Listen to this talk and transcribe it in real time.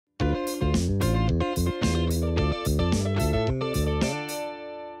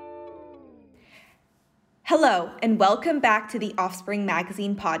Hello, and welcome back to the Offspring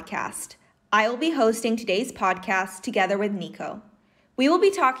Magazine podcast. I will be hosting today's podcast together with Niko. We will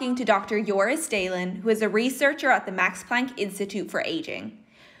be talking to Dr. Joris Deelen, who is a researcher at the Max Planck Institute for Aging.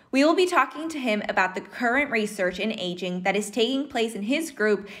 We will be talking to him about the current research in aging that is taking place in his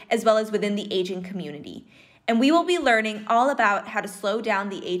group as well as within the aging community. And we will be learning all about how to slow down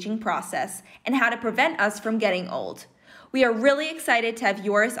the aging process and how to prevent us from getting old. We are really excited to have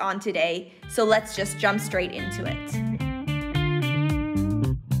Joris on today, so let's just jump straight into it.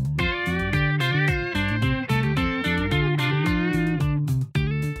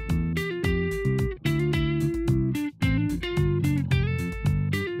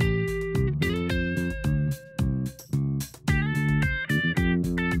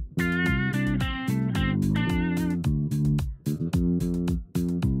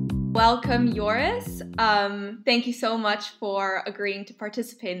 Welcome, Joris. Thank you so much for agreeing to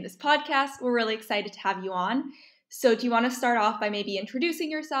participate in this podcast. We're really excited to have you on. So do you want to start off by maybe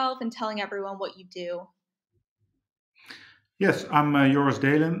introducing yourself and telling everyone what you do? Yes, I'm Joris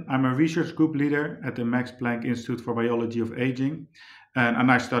Deelen. I'm a research group leader at the Max Planck Institute for Biology of Aging,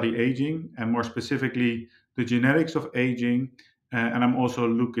 and I study aging, and more specifically, the genetics of aging, and I'm also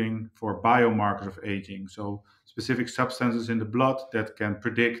looking for biomarkers of aging, so specific substances in the blood that can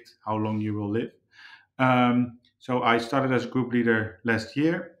predict how long you will live. So I started as group leader last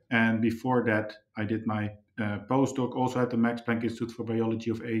year, and before that, I did my postdoc also at the Max Planck Institute for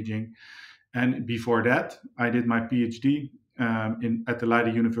Biology of Aging. And before that, I did my PhD at the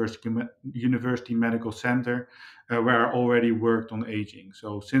Leiden University Medical Center, where I already worked on aging.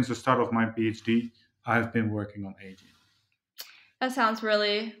 So since the start of my PhD, I've been working on aging. That sounds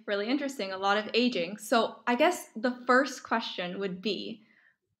really, really interesting. A lot of aging. So I guess the first question would be,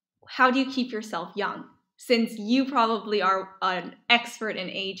 how do you keep yourself young? Since you probably are an expert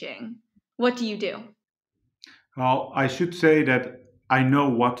in aging, what do you do? Well, I should say that I know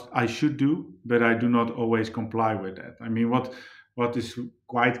what I should do, but I do not always comply with that. I mean, what is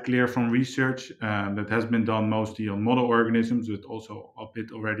quite clear from research that has been done mostly on model organisms, but also a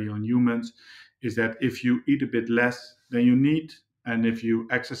bit already on humans, is that if you eat a bit less than you need, and if you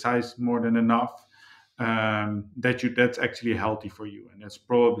exercise more than enough, that's actually healthy for you, and that's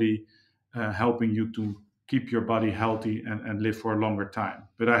probably helping you to keep your body healthy and live for a longer time.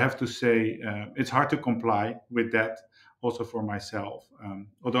 But I have to say, it's hard to comply with that also for myself.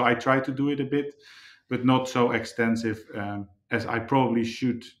 Although I try to do it a bit, but not so extensive as I probably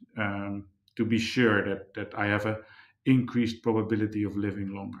should, to be sure that I have an increased probability of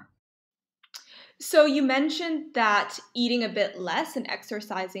living longer. So you mentioned that eating a bit less and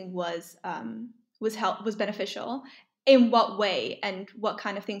exercising was beneficial. In what way, and what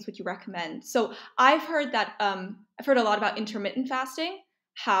kind of things would you recommend? So I've heard that I've heard a lot about intermittent fasting,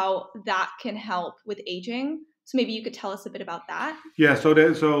 how that can help with aging. So maybe you could tell us a bit about that. Yeah, so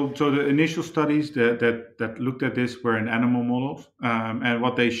the initial studies that looked at this were in animal models, and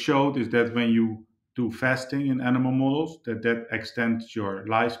what they showed is that when you do fasting in animal models, that extends your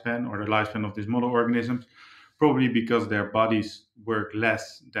lifespan or the lifespan of these model organisms, probably because their bodies work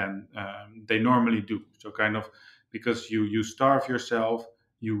less than they normally do. So kind of because you starve yourself,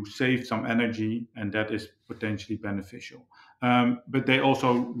 you save some energy, and that is potentially beneficial. But they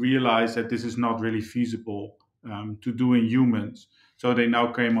also realize that this is not really feasible to do in humans. So they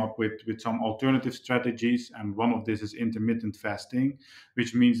now came up with some alternative strategies, and one of this is intermittent fasting,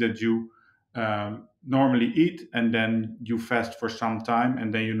 which means that you normally eat and then you fast for some time,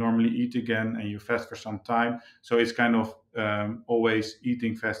 and then you normally eat again and you fast for some time. So it's kind of always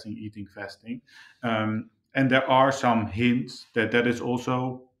eating, fasting, eating, fasting. And there are some hints that is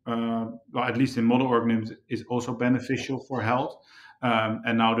also, well, at least in model organisms, is also beneficial for health.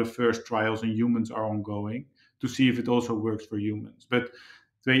 And now the first trials in humans are ongoing to see if it also works for humans. But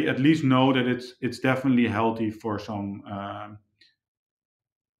they at least know that it's definitely healthy for some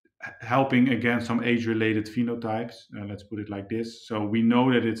helping against some age-related phenotypes. Let's put it like this. So we know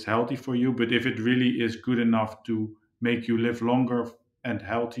that it's healthy for you, but if it really is good enough to make you live longer and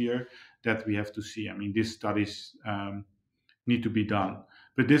healthier, that we have to see. I mean, these studies need to be done.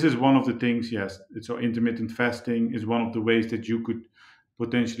 But this is one of the things, yes. So intermittent fasting is one of the ways that you could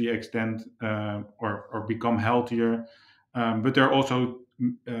potentially extend or become healthier. But there are also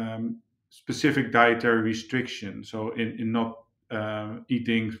specific dietary restrictions. So in not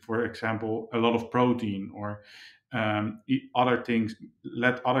eating, for example, a lot of protein or eat other things,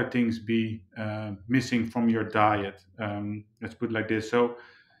 let other things be missing from your diet. Let's put it like this. So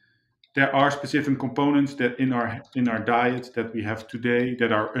there are specific components that in our diets that we have today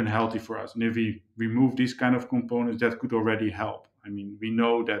that are unhealthy for us, and if we remove these kind of components, that could already help. I mean, we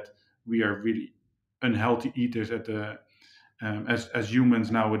know that we are really unhealthy eaters at the as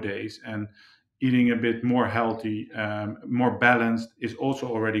humans nowadays, and eating a bit more healthy, more balanced is also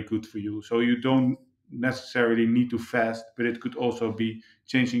already good for you. So you don't necessarily need to fast, but it could also be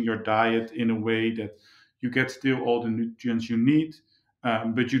changing your diet in a way that you get still all the nutrients you need,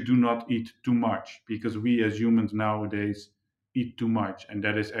 but you do not eat too much, because we as humans nowadays eat too much, and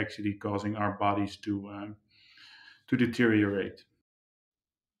that is actually causing our bodies to deteriorate.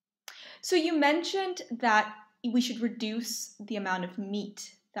 So you mentioned that we should reduce the amount of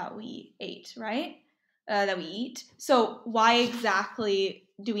meat that we ate, right? That we eat. So why exactly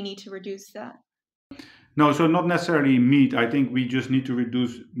do we need to reduce that? No, so not necessarily meat. I think we just need to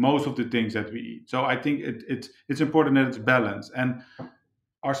reduce most of the things that we eat. So I think it's important that it's balanced. And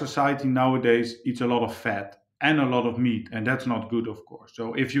our society nowadays eats a lot of fat and a lot of meat, and that's not good, of course.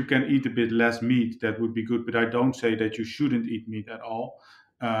 So if you can eat a bit less meat, that would be good. But I don't say that you shouldn't eat meat at all,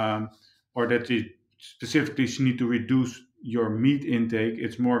 um, or that you specifically need to reduce your meat intake.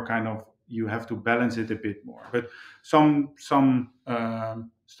 It's more kind of you have to balance it a bit more. But some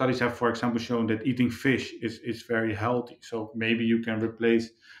studies have, for example, shown that eating fish is very healthy. So maybe you can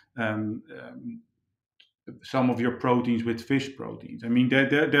replace um, some of your proteins with fish proteins. I mean,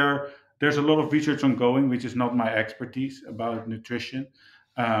 there's a lot of research ongoing, which is not my expertise about nutrition.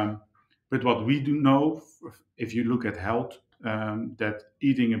 Um, but what we do know, if you look at health, that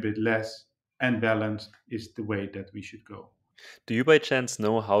eating a bit less and balanced is the way that we should go. Do you by chance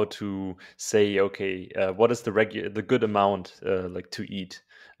know how to say, okay, what is the good amount like to eat?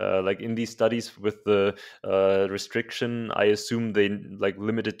 Like in these studies with the restriction, I assume they like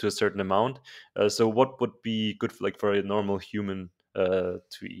limit it to a certain amount. So what would be good for, like for a normal human to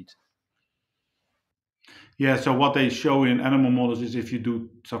eat? Yeah, so what they show in animal models is if you do,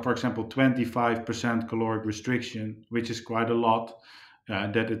 so for example, 25% caloric restriction, which is quite a lot,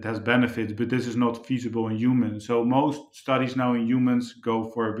 that it has benefits, but this is not feasible in humans. So most studies now in humans go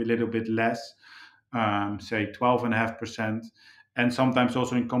for a little bit less, say 12.5%, and sometimes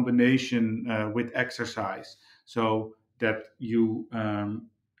also in combination with exercise. So that you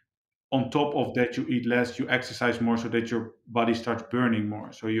on top of that you eat less, you exercise more, so that your body starts burning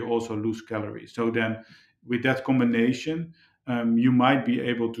more, so you also lose calories. So then with that combination, you might be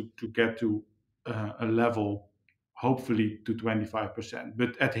able to get to a level, hopefully to 25%,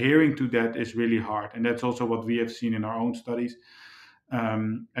 but adhering to that is really hard, and that's also what we have seen in our own studies,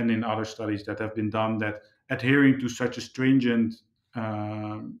 and in other studies that have been done, that adhering to such a stringent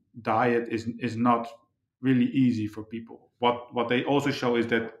diet is not really easy for people. What they also show is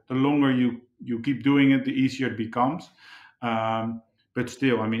that the longer you keep doing it, the easier it becomes. But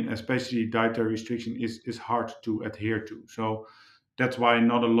still, I mean, especially dietary restriction is hard to adhere to. So that's why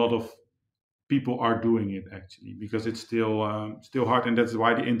not a lot of people are doing it, actually, because it's still hard, and that's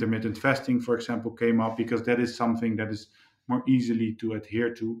why the intermittent fasting, for example, came up, because that is something that is more easily to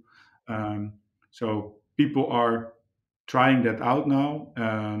adhere to. Um, so people are trying that out now,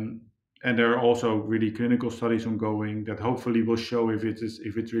 and there are also really clinical studies ongoing that hopefully will show if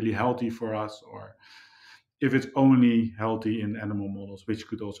it's really healthy for us, or if it's only healthy in animal models, which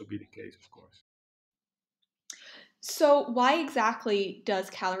could also be the case, of course. So why exactly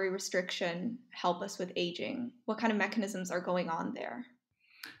does calorie restriction help us with aging? What kind of mechanisms are going on there?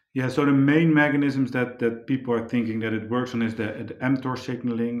 Yeah, so the main mechanisms that people are thinking that it works on is the mTOR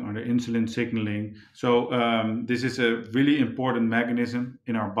signaling, or the insulin signaling. So this is a really important mechanism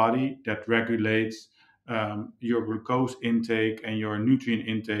in our body that regulates your glucose intake and your nutrient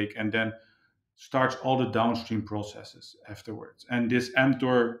intake, and then starts all the downstream processes afterwards. And this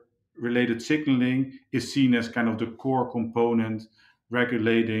mTOR related signaling is seen as kind of the core component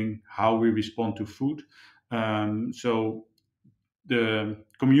regulating how we respond to food. So the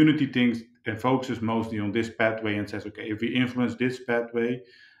community thinks and focuses mostly on this pathway and says, okay, if we influence this pathway,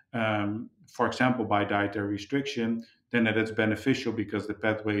 for example, by dietary restriction, then that is beneficial because the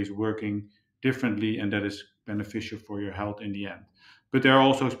pathway is working differently, and that is beneficial for your health in the end. But there are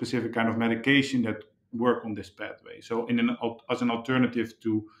also specific kind of medication that work on this pathway. So as an alternative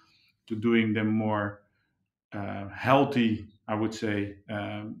to doing them more healthy, I would say,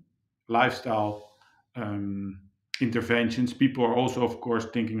 lifestyle um, interventions. People are also, of course,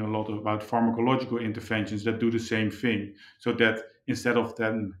 thinking a lot about pharmacological interventions that do the same thing. So that instead of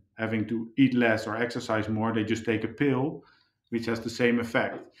them having to eat less or exercise more, they just take a pill, which has the same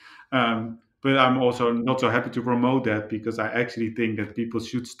effect. But I'm also not so happy to promote that, because I actually think that people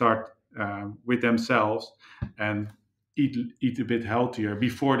should start with themselves and eat a bit healthier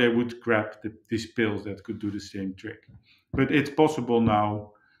before they would grab these pills that could do the same trick. But it's possible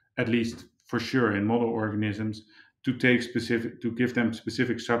now, at least for sure in model organisms, to give them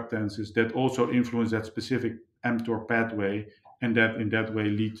specific substances that also influence that specific mTOR pathway, and that in that way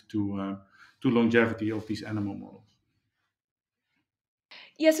lead to longevity of these animal models.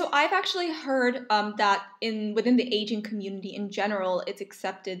 Yeah, so I've actually heard that within the aging community in general, it's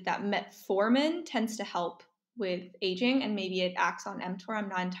accepted that metformin tends to help with aging, and maybe it acts on mTOR. I'm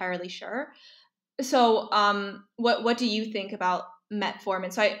not entirely sure. So, what do you think about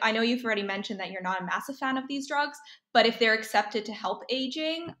metformin? So, I know you've already mentioned that you're not a massive fan of these drugs, but if they're accepted to help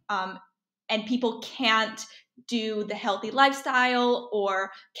aging, and people can't do the healthy lifestyle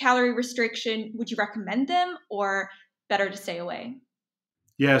or calorie restriction, would you recommend them, or better to stay away?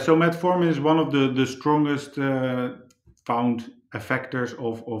 Yeah, so metformin is one of the strongest found effectors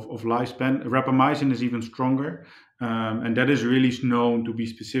of lifespan. Rapamycin is even stronger, and that is really known to be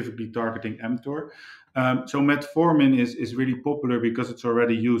specifically targeting mTOR. So metformin is really popular because it's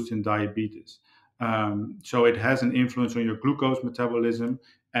already used in diabetes. So it has an influence on your glucose metabolism,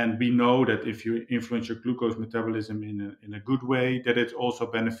 and we know that if you influence your glucose metabolism in a good way, that it's also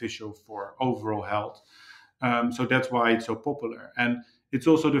beneficial for overall health. So that's why it's so popular. And it's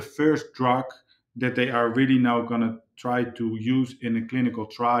also the first drug that they are really now going to try to use in a clinical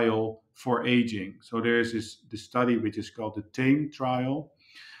trial for aging. So there is this study which is called the TAME trial.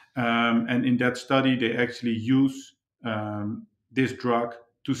 And in that study, they actually use this drug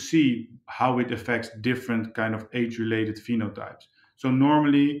to see how it affects different kind of age-related phenotypes. So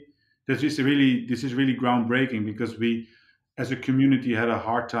normally, this is really groundbreaking, because we, as a community, had a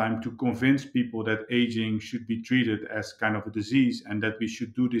hard time to convince people that aging should be treated as kind of a disease and that we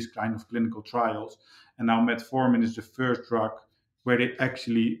should do this kind of clinical trials. And now metformin is the first drug where they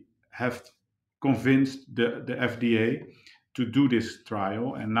actually have convinced the FDA to do this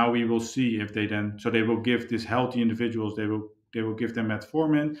trial. And now we will see if they then, so they will give these healthy individuals, they will give them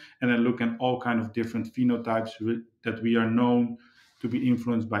metformin, and then look at all kind of different phenotypes that we are known to be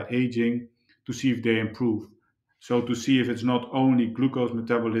influenced by aging, to see if they improve. So to see if it's not only glucose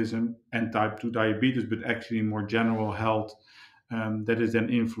metabolism and type 2 diabetes, but actually more general health that is then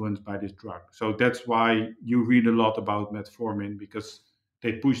influenced by this drug. So that's why you read a lot about metformin, because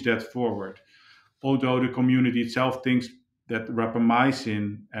they push that forward. Although the community itself thinks that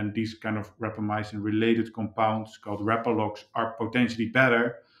rapamycin and these kind of rapamycin related compounds called rapalogs are potentially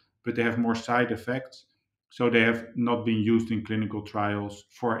better, but they have more side effects. So they have not been used in clinical trials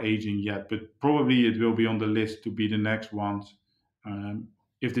for aging yet, but probably it will be on the list to be the next ones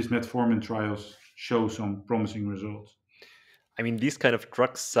if these metformin trials show some promising results. I mean, these kind of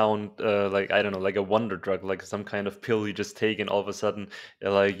drugs sound like, I don't know, like a wonder drug, like some kind of pill you just take and all of a sudden,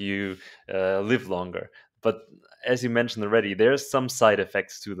 like you live longer. But as you mentioned already, there's some side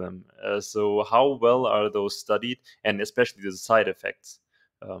effects to them. So how well are those studied, and especially the side effects?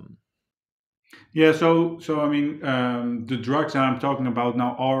 Um, Yeah, so I mean, the drugs that I'm talking about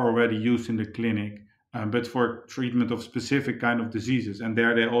now are already used in the clinic, but for treatment of specific kind of diseases, and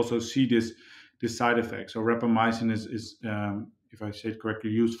there they also see this side effect. So rapamycin is if I say it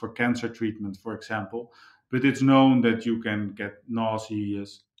correctly, used for cancer treatment, for example, but it's known that you can get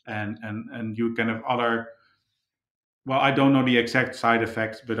nauseous and you can have other. Well, I don't know the exact side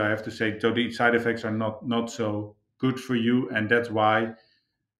effects, but I have to say, so the side effects are not so good for you, and that's why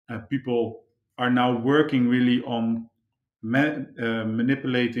people are now working really on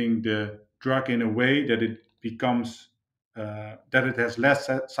manipulating the drug in a way that it becomes that it has less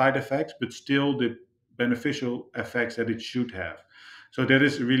side effects, but still the beneficial effects that it should have. So that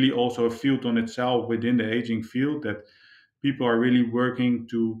is really also a field on itself within the aging field, that people are really working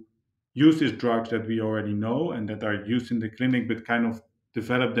to use these drugs that we already know and that are used in the clinic, but kind of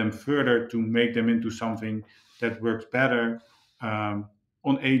develop them further to make them into something that works better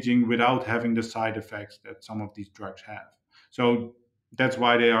on aging without having the side effects that some of these drugs have. So that's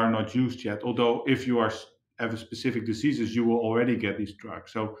why they are not used yet. Although if you have specific diseases, you will already get these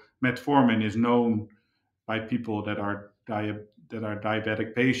drugs. So metformin is known by people that are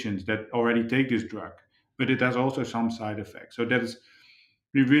diabetic patients that already take this drug, but it has also some side effects. So that is,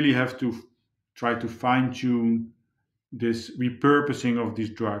 we really have to try to fine tune this repurposing of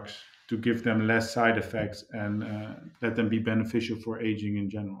these drugs to give them less side effects and let them be beneficial for aging in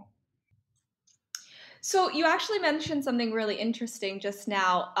general. So you actually mentioned something really interesting just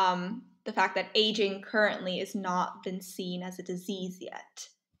now, the fact that aging currently is not been seen as a disease yet.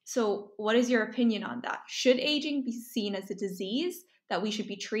 So what is your opinion on that? Should aging be seen as a disease that we should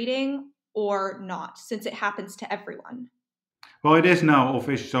be treating or not, since it happens to everyone? Well, it is now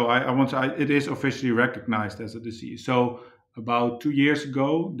official. So it is officially recognized as a disease. So about 2 years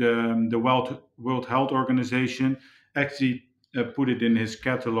ago, the World Health Organization actually put it in his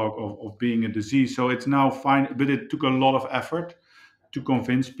catalog of being a disease. So it's now fine, but it took a lot of effort to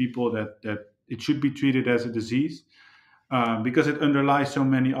convince people that it should be treated as a disease, because it underlies so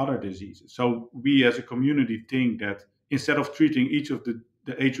many other diseases. So we as a community think that instead of treating each of the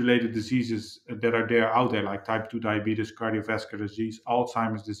age-related diseases that are there out there, like type 2 diabetes, cardiovascular disease,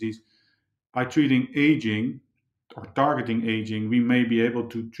 Alzheimer's disease, by treating aging or targeting aging, we may be able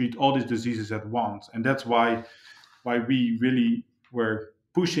to treat all these diseases at once. And that's why we really were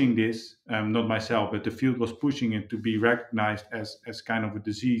pushing this, not myself, but the field was pushing it to be recognized as kind of a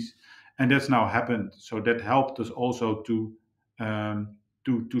disease. And that's now happened. So that helped us also to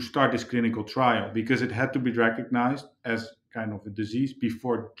start this clinical trial, because it had to be recognized as kind of a disease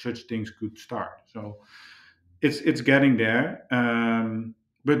before such things could start. So it's getting there,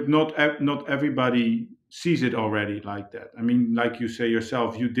 but not everybody sees it already like that. I mean, like you say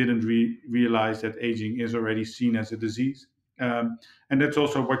yourself, you didn't realize that aging is already seen as a disease, and that's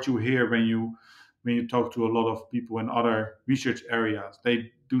also what you hear when you talk to a lot of people in other research areas.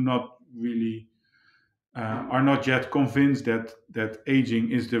 They do not really are not yet convinced that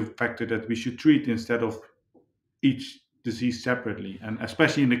aging is the factor that we should treat instead of each disease separately. And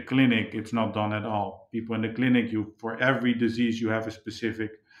especially in the clinic, it's not done at all. People in the clinic, you for every disease you have a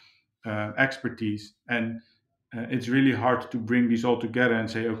specific expertise, and it's really hard to bring these all together and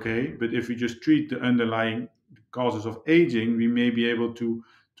say, okay, but if we just treat the underlying causes of aging, we may be able to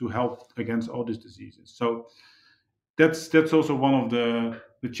help against all these diseases. So that's also one of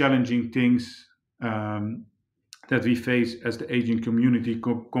the challenging things that we face as the aging community,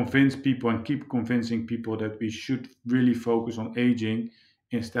 convince people and keep convincing people that we should really focus on aging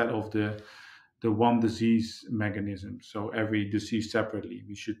instead of the one disease mechanism. So every disease separately,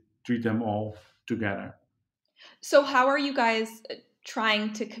 we should treat them all together. So how are you guys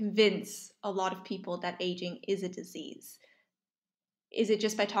trying to convince a lot of people that aging is a disease? Is it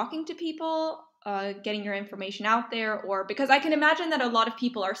just by talking to people, getting your information out there, or because I can imagine that a lot of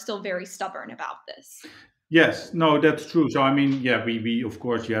people are still very stubborn about this? Yes, no, that's true. So I mean, yeah, we of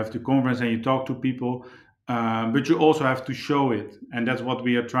course you have to conference and you talk to people, but you also have to show it, and that's what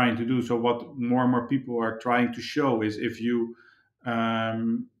we are trying to do. So what more and more people are trying to show is if you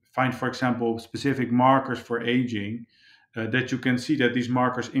find, for example, specific markers for aging, that you can see that these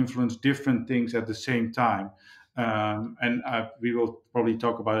markers influence different things at the same time. And we will probably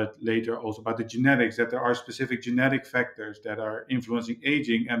talk about it later also about the genetics, that there are specific genetic factors that are influencing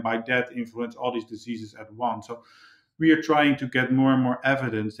aging and by that influence all these diseases at once. So we are trying to get more and more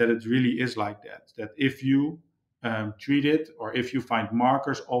evidence that it really is like that if you treat it or if you find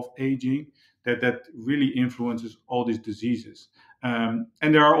markers of aging, that really influences all these diseases. And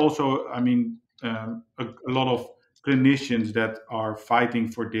there are also, I mean, a lot of clinicians that are fighting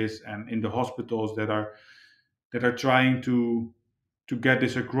for this, and in the hospitals that are trying to get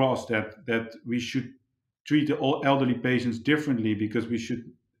this across, that we should treat the all elderly patients differently, because we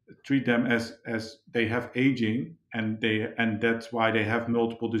should treat them as they have aging, and that's why they have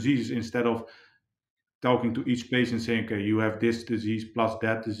multiple diseases, instead of talking to each patient saying, okay, you have this disease plus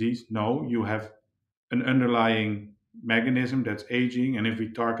that disease. No, you have an underlying mechanism that's aging, and if we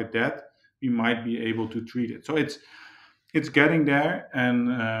target that, we might be able to treat it. So it's getting there,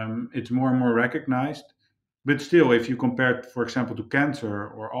 and it's more and more recognized. But still, if you compare it, for example, to cancer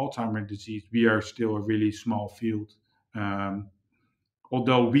or Alzheimer's disease, we are still a really small field. Um,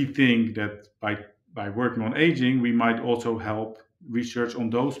 Although we think that by working on aging, we might also help research on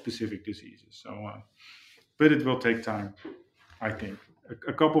those specific diseases. So, but it will take time, I think,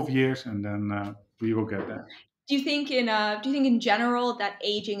 a couple of years, and then we will get there. Do you think in general that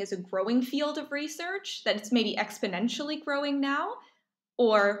aging is a growing field of research, that it's maybe exponentially growing now,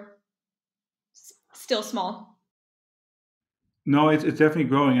 or still small? No, it's definitely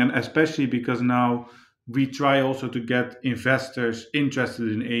growing, and especially because now we try also to get investors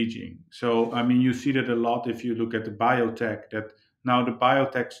interested in aging. So, I mean, you see that a lot if you look at the biotech, that now the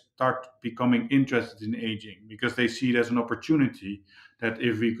biotechs start becoming interested in aging because they see it as an opportunity, that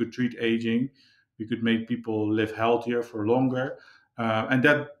if we could treat aging, we could make people live healthier for longer. And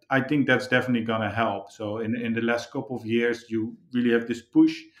that, I think that's definitely going to help. So, in the last couple of years, you really have this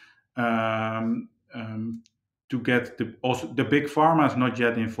push. Um, um, to get the big pharma is not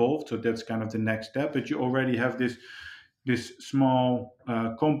yet involved, so that's kind of the next step. But you already have this small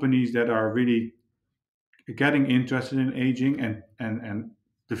companies that are really getting interested in aging, and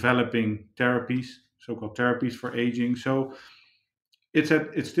developing therapies, so-called therapies for aging. So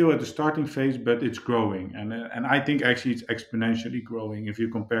it's still at the starting phase, but it's growing, and I think actually it's exponentially growing. If you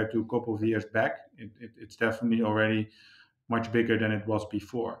compare to a couple of years back, it's definitely already much bigger than it was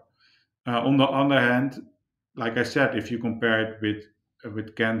before. On the other hand, like I said, if you compare it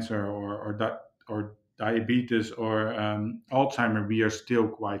with cancer or diabetes or Alzheimer, we are still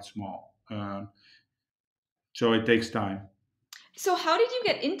quite small. So it takes time. So, how did you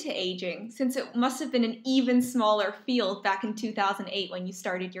get into aging, since it must have been an even smaller field back in 2008 when you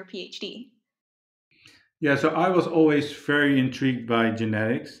started your PhD? Yeah, so I was always very intrigued by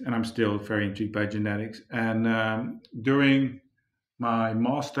genetics, and I'm still very intrigued by genetics. And during my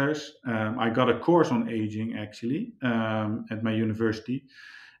master's, I got a course on aging actually at my university,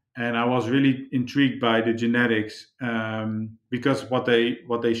 and I was really intrigued by the genetics because what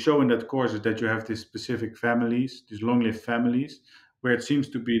they show in that course is that you have these specific families, these long-lived families, where it seems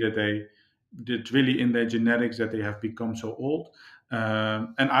to be that they it's really in their genetics that they have become so old.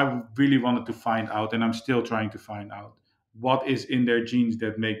 And I really wanted to find out, and I'm still trying to find out what is in their genes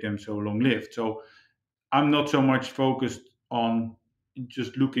that make them so long-lived. So I'm not so much focused on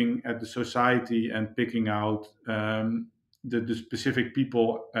just looking at the society and picking out the specific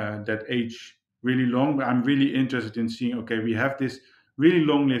people that age really long. But I'm really interested in seeing, okay, we have this really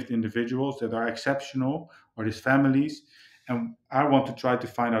long-lived individuals that are exceptional, or these families, and I want to try to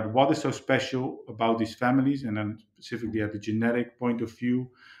find out what is so special about these families, and then specifically at the genetic point of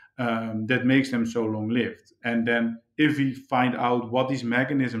view, that makes them so long-lived. And then if we find out what these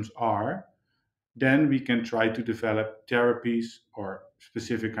mechanisms are, then we can try to develop therapies or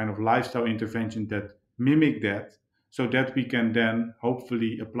specific kind of lifestyle intervention that mimic that, so that we can then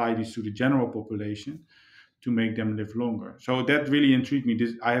hopefully apply these to the general population to make them live longer. So that really intrigued me.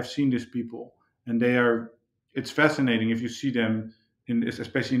 I have seen these people, and it's fascinating if you see them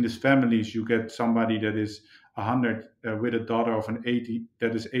especially in these families. You get somebody that is 100 with a daughter of an 80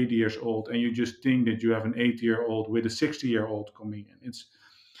 that is 80 years old, and you just think that you have an 80-year-old with a 60-year-old coming in.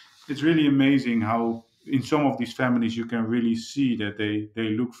 It's really amazing how in some of these families you can really see that they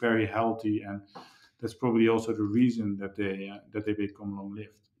look very healthy, and that's probably also the reason that they become long lived.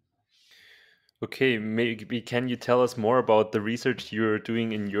 Okay, maybe can you tell us more about the research you're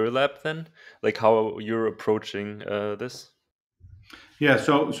doing in your lab then? Like how you're approaching this? Yeah,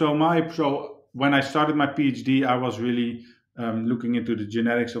 so when I started my PhD, I was really looking into the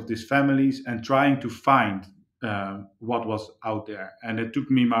genetics of these families and trying to find what was out there. And it took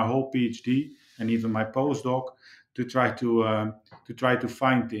me my whole PhD and even my postdoc to try to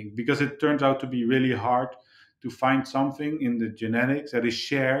find things, because it turns out to be really hard to find something in the genetics that is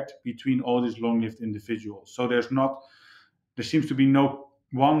shared between all these long-lived individuals. So there seems to be no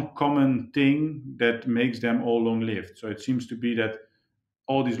one common thing that makes them all long-lived. So it seems to be that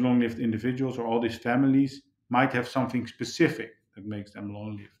all these long-lived individuals or all these families might have something specific that makes them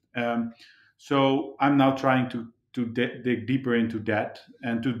long-lived. So I'm now trying to dig deeper into that,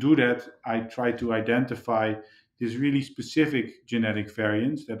 and to do that, I try to identify these really specific genetic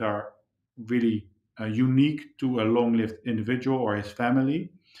variants that are really unique to a long-lived individual or his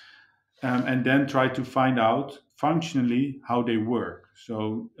family, and then try to find out functionally how they work.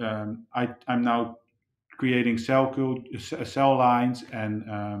 So I'm now creating cell lines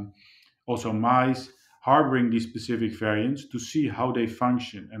and also mice harboring these specific variants to see how they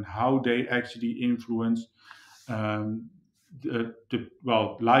function and how they actually influence the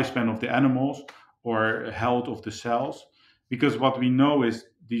lifespan of the animals or health of the cells. Because what we know is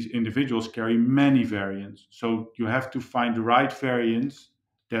these individuals carry many variants, so you have to find the right variants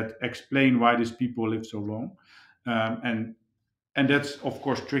that explain why these people live so long, and that's of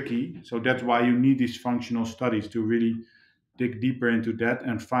course tricky. So that's why you need these functional studies to really dig deeper into that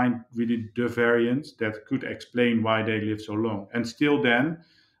and find really the variants that could explain why they live so long. And still then,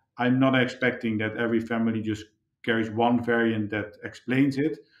 I'm not expecting that every family just carries one variant that explains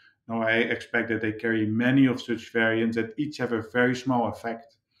it. No, I expect that they carry many of such variants that each have a very small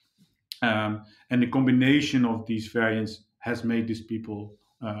effect. And the combination of these variants has made these people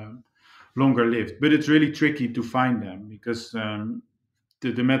longer lived. But it's really tricky to find them, because the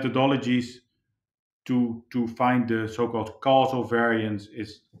methodologies to find the so-called causal variants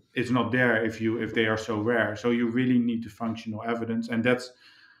is not there if they are so rare. So you really need the functional evidence, and that's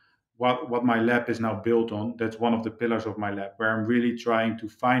what my lab is now built on. That's one of the pillars of my lab, where I'm really trying to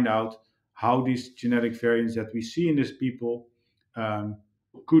find out how these genetic variants that we see in these people um,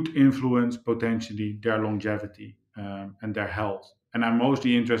 could influence potentially their longevity and their health. And I'm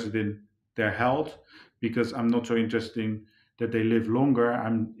mostly interested in their health, because I'm not so interested in that they live longer.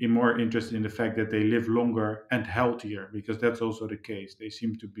 I'm more interested in the fact that they live longer and healthier, because that's also the case. They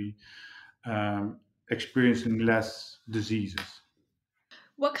seem to be um, experiencing less diseases.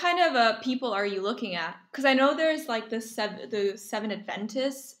 What kind of people are you looking at? Because I know there's like the seven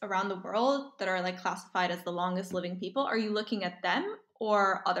Adventists around the world that are like classified as the longest living people. Are you looking at them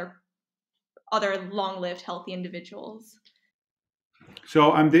or other long-lived healthy individuals?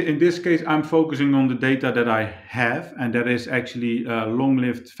 So in this case, I'm focusing on the data that I have, and that is actually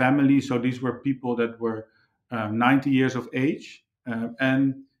long-lived families. So these were people that were 90 years of age,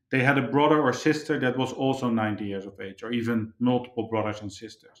 and they had a brother or sister that was also 90 years of age, or even multiple brothers and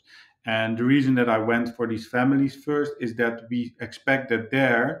sisters. And the reason that I went for these families first is that we expect that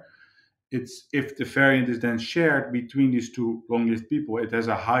there, it's if the variant is then shared between these two long-lived people, it has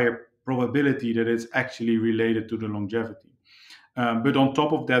a higher probability that it's actually related to the longevity. But on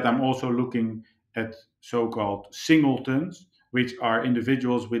top of that, I'm also looking at so-called singletons, which are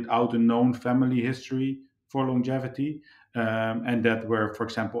individuals without a known family history for longevity, and that were, for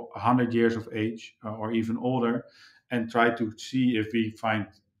example, 100 years of age or even older, and try to see if we find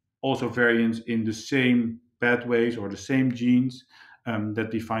also variants in the same pathways or the same genes that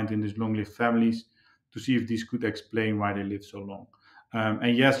we find in these long-lived families, to see if these could explain why they live so long.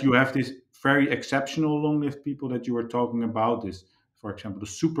 And yes, you have these very exceptional long-lived people that you were talking about. This, for example, the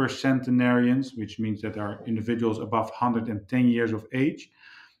super centenarians, which means that there are individuals above 110 years of age.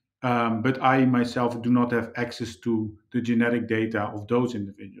 But I myself do not have access to the genetic data of those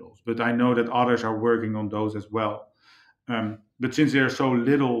individuals. But I know that others are working on those as well. But since there are so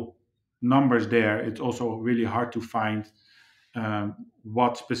little numbers there, it's also really hard to find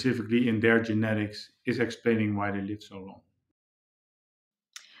what specifically in their genetics is explaining why they live so long.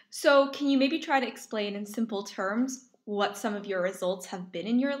 So can you maybe try to explain in simple terms what some of your results have been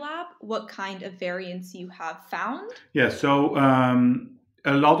in your lab? What kind of variants you have found? Yeah, so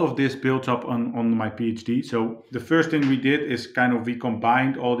a lot of this built up on my PhD. So the first thing we did is we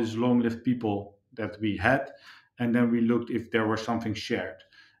combined all these long-lived people that we had, and then we looked if there was something shared.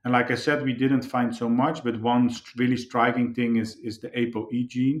 And like I said, we didn't find so much, but one really striking thing is the ApoE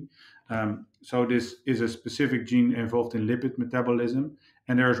gene. So this is a specific gene involved in lipid metabolism,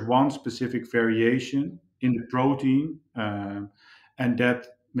 and there's one specific variation in the protein, and that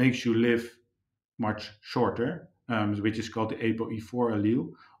makes you live much shorter, which is called the ApoE4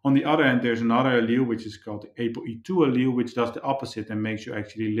 allele. On the other hand, there's another allele which is called the ApoE2 allele, which does the opposite and makes you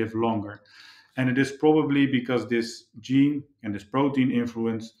actually live longer. And it is probably because this gene and this protein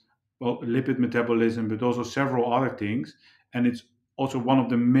influence, well, lipid metabolism, but also several other things. And it's also one of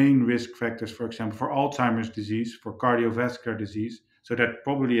the main risk factors, for example, for Alzheimer's disease, for cardiovascular disease. So that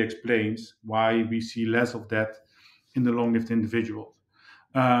probably explains why we see less of that in the long-lived individuals.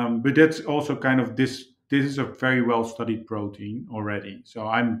 But that's also this. This is a very well studied protein already, so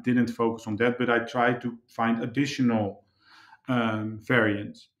I didn't focus on that. But I tried to find additional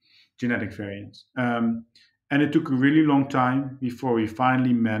variants, genetic variants, and it took a really long time before we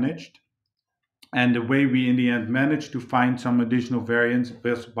finally managed. And the way we in the end managed to find some additional variants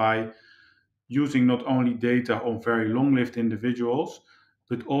was by using not only data on very long-lived individuals,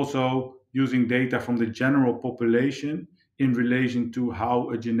 but also using data from the general population in relation to how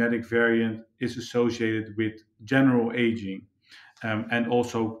a genetic variant is associated with general aging, and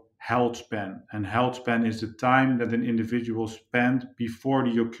also health span. And health span is the time that an individual spent before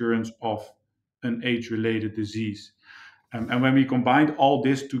the occurrence of an age-related disease. And when we combined all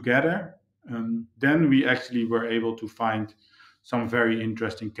this together, then we actually were able to find some very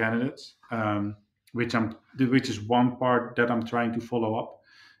interesting candidates, which is one part that I'm trying to follow up.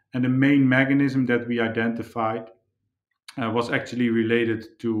 And the main mechanism that we identified was actually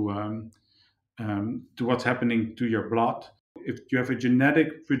related to what's happening to your blood. If you have a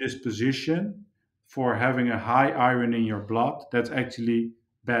genetic predisposition for having a high iron in your blood, that's actually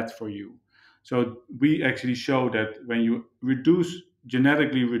bad for you. So we actually show that when you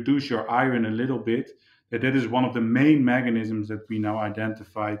genetically reduce your iron a little bit, that is one of the main mechanisms that we now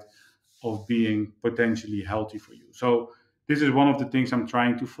identified of being potentially healthy for you. So this is one of the things I'm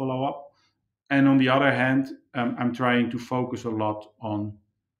trying to follow up. And on the other hand, I'm trying to focus a lot on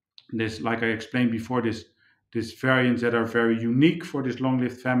this, like I explained before, this variants that are very unique for these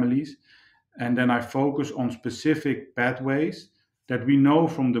long-lived families. And then I focus on specific pathways that we know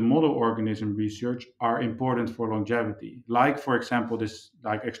from the model organism research are important for longevity. Like, for example, this,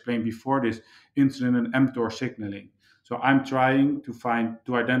 like I explained before, this insulin and mTOR signaling. So I'm trying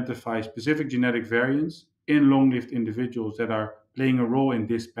to identify specific genetic variants in long-lived individuals that are playing a role in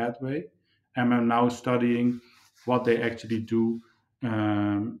this pathway. And I'm now studying what they actually do,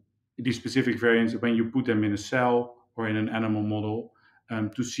 these specific variants, when you put them in a cell or in an animal model,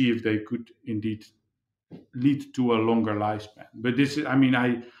 to see if they could indeed lead to a longer lifespan. But this is,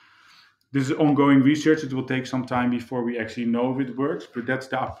 this is ongoing research. It will take some time before we actually know if it works. But that's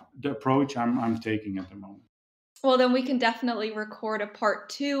the approach I'm taking at the moment. Well, then we can definitely record a part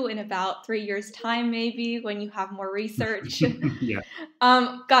 2 in about 3 years' time, maybe, when you have more research. Yeah.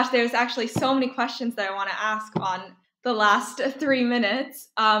 Gosh, there's actually so many questions that I want to ask on the last 3 minutes.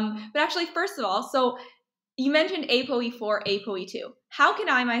 But actually, first of all, so you mentioned ApoE4, ApoE2. How can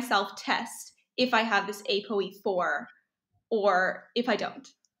I myself test if I have this ApoE4 or if I don't?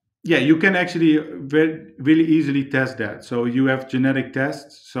 Yeah, you can actually really easily test that. So you have genetic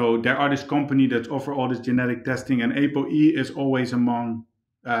tests. So there are this company that offer all this genetic testing, and ApoE is always among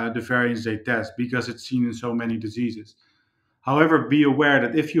the variants they test because it's seen in so many diseases. However, be aware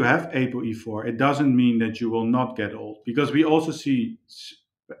that if you have ApoE4, it doesn't mean that you will not get old, because we also see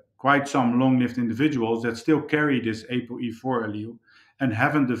quite some long-lived individuals that still carry this ApoE4 allele and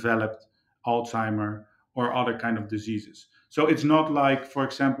haven't developed Alzheimer or other kind of diseases. So it's not like, for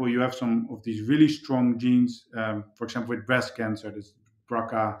example, you have some of these really strong genes, for example, with breast cancer, this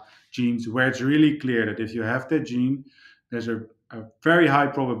BRCA genes, where it's really clear that if you have that gene, there's a very high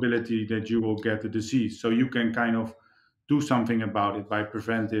probability that you will get the disease. So you can kind of do something about it by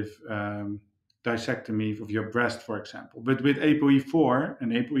preventive disectomy of your breast, for example. But with ApoE4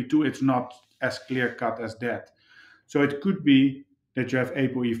 and ApoE2, it's not as clear cut as that. So it could be that you have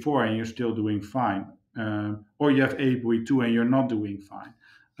ApoE4 and you're still doing fine, or you have ApoE2 and you're not doing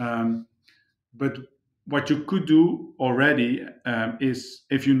fine. But what you could do already is,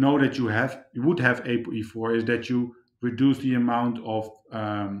 if you know that you would have ApoE4, is that you reduce the amount of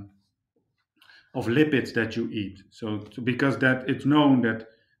lipids that you eat. So because that it's known that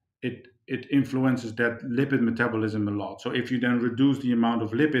it influences that lipid metabolism a lot. So if you then reduce the amount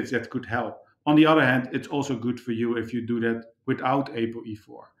of lipids, that could help. On the other hand, it's also good for you if you do that without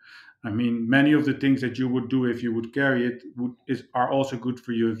ApoE4. I mean, many of the things that you would do if you would carry it are also good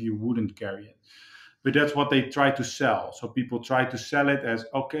for you if you wouldn't carry it. But that's what they try to sell. So people try to sell it as,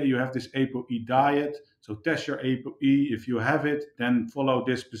 okay, you have this ApoE diet, so test your ApoE. If you have it, then follow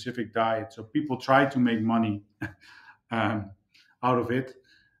this specific diet. So people try to make money um, out of it.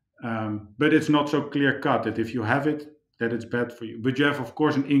 But it's not so clear cut that if you have it, that it's bad for you. But you have, of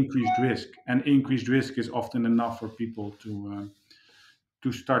course, an increased risk, and increased risk is often enough for people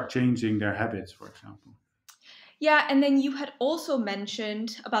to start changing their habits, for example. Yeah, and then you had also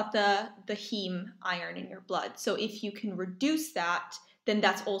mentioned about the heme iron in your blood. So if you can reduce that, then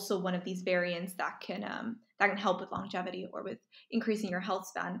that's also one of these variants that can help with longevity or with increasing your health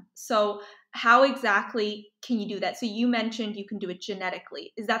span. So how exactly can you do that? So you mentioned you can do it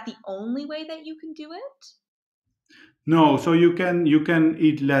genetically. Is that the only way that you can do it? No, so you can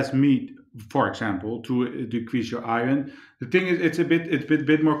eat less meat, for example, to decrease your iron. The thing is, it's a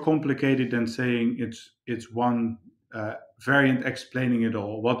bit more complicated than saying it's one variant explaining it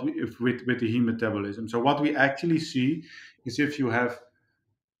all. What we, if with the heme metabolism. So what we actually see is, if you have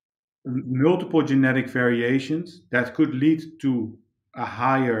multiple genetic variations that could lead to a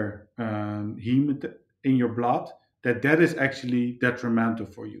higher heme in your blood, that is actually detrimental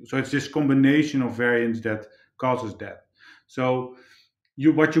for you. So it's this combination of variants that causes that. So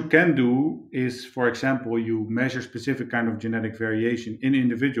what you can do is, for example, you measure specific kind of genetic variation in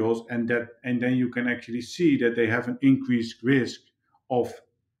individuals, and then you can actually see that they have an increased risk of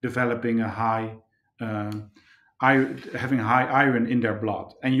developing a high um, having high iron in their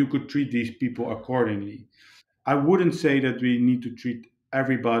blood, and you could treat these people accordingly. I wouldn't say that we need to treat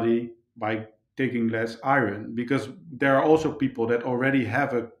everybody by taking less iron, because there are also people that already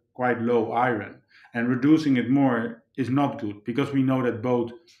have a quite low iron, and reducing it more is not good, because we know that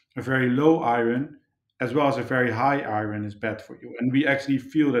both a very low iron as well as a very high iron is bad for you. And we actually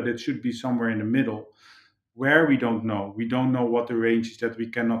feel that it should be somewhere in the middle, where we don't know. We don't know what the range is, that we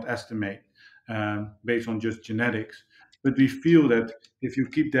cannot estimate based on just genetics. But we feel that if you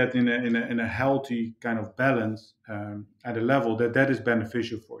keep that in a healthy kind of balance at a level, that is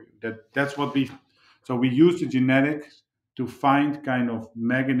beneficial for you. That's what we. So we use the genetics to find kind of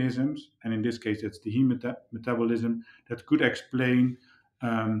mechanisms, and in this case, it's the heme metabolism, that could explain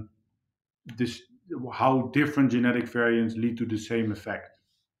um, this, how different genetic variants lead to the same effect.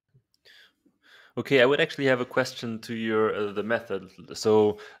 Okay, I would actually have a question to your the method.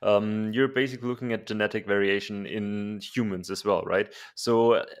 So you're basically looking at genetic variation in humans as well, right?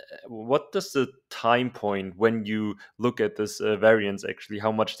 So what does the time point when you look at this variance actually?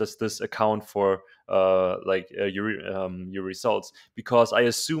 How much does this account for your results? Because I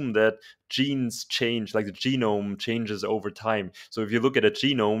assume that genes change, like the genome changes over time. So if you look at a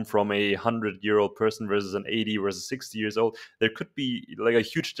genome from a 100-year-old person versus an 80 versus 60 years old, there could be like a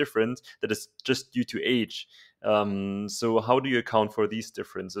huge difference that is just due to age. So how do you account for these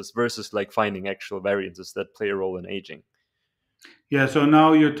differences versus like finding actual variances that play a role in aging? Yeah, so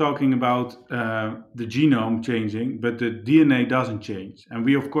now you're talking about the genome changing, but the DNA doesn't change, and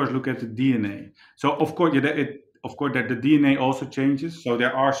we of course look at the DNA. So of course, yeah, of course that the DNA also changes. So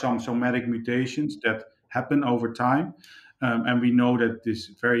there are some somatic mutations that happen over time, and we know that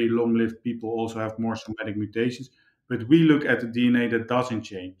these very long-lived people also have more somatic mutations. But we look at the DNA that doesn't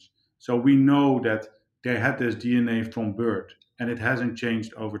change. So we know that they had this DNA from birth, and it hasn't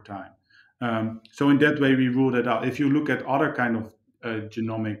changed over time. So in that way, we rule that out. If you look at other kind of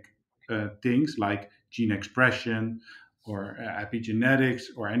genomic things like gene expression or epigenetics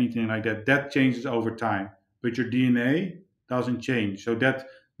or anything like that, that changes over time. But your DNA doesn't change. So that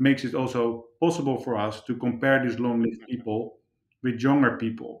makes it also possible for us to compare these long lived people with younger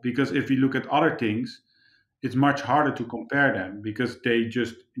people. Because if we look at other things, it's much harder to compare them because they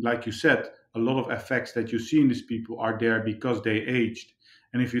just, like you said, a lot of effects that you see in these people are there because they aged.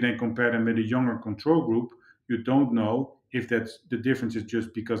 And if you then compare them with a younger control group, you don't know if that's the difference is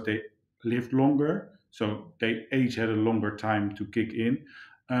just because they lived longer, so they age had a longer time to kick in,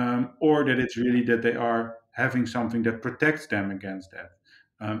 or that it's really that they are having something that protects them against that.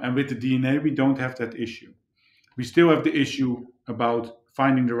 And with the DNA, we don't have that issue. We still have the issue about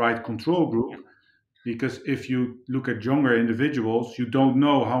finding the right control group because if you look at younger individuals, you don't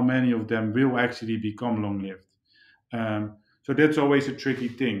know how many of them will actually become long lived. So that's always a tricky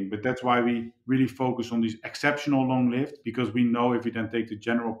thing, but that's why we really focus on these exceptional long lived because we know if we then take the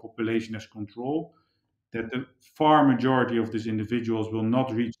general population as control, that the far majority of these individuals will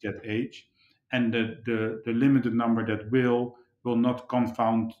not reach that age, and the limited number that will not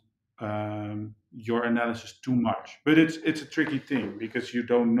confound your analysis too much. But it's a tricky thing because you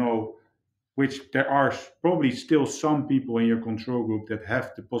don't know which there are probably still some people in your control group that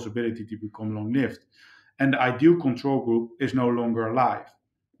have the possibility to become long lived. And the ideal control group is no longer alive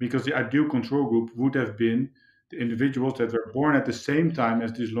because the ideal control group would have been the individuals that were born at the same time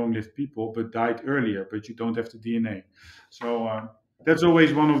as these long lived people but died earlier, but you don't have the DNA. So that's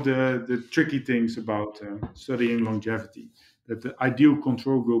always one of the tricky things about studying longevity, that the ideal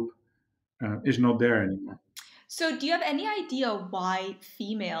control group is not there anymore. So, do you have any idea why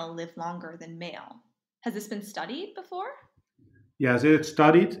female live longer than male? Has this been studied before? Yes, it's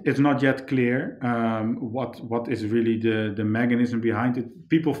studied. It's not yet clear what is really the mechanism behind it.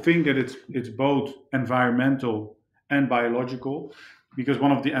 People think that it's both environmental and biological, because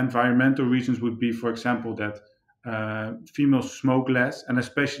one of the environmental reasons would be, for example, that females smoke less, and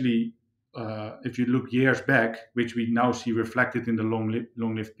especially if you look years back, which we now see reflected in the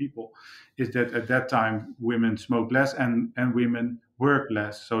long-lived people, is that at that time women smoke less and women work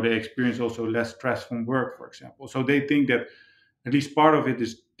less, so they experience also less stress from work, for example. So they think that at least part of it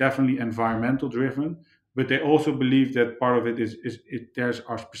is definitely environmental driven, but they also believe that part of it there's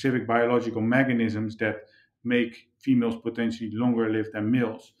are specific biological mechanisms that make females potentially longer lived than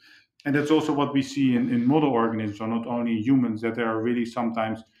males. And that's also what we see in model organisms, or not only humans, that there are really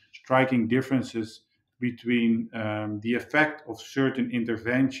sometimes striking differences between the effect of certain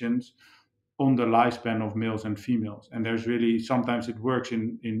interventions on the lifespan of males and females. And there's really sometimes it works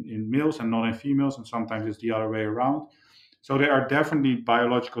in males and not in females, and sometimes it's the other way around. So there are definitely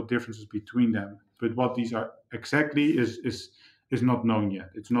biological differences between them, but what these are exactly is not known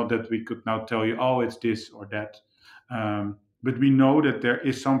yet. It's not that we could now tell you, oh, it's this or that, but we know that there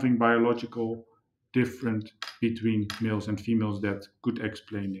is something biological different between males and females that could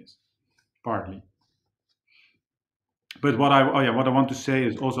explain this partly. But what I want to say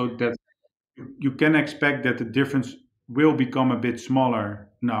is also that you can expect that the difference will become a bit smaller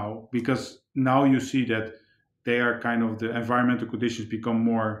now because now you see that they are kind of the environmental conditions become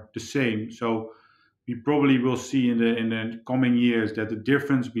more the same. So we probably will see in the coming years that the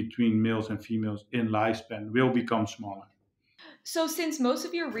difference between males and females in lifespan will become smaller. So, since most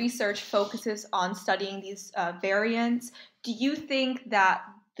of your research focuses on studying these variants, do you think that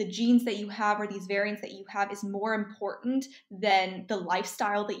the genes that you have or these variants that you have is more important than the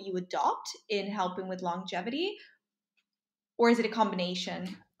lifestyle that you adopt in helping with longevity? Or is it a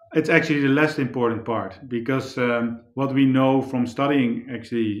combination? It's actually the less important part because what we know from studying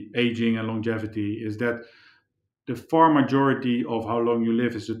actually aging and longevity is that the far majority of how long you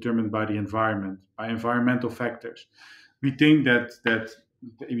live is determined by the environment, by environmental factors. We think that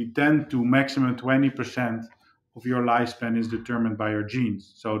maybe 10 to maximum 20% of your lifespan is determined by your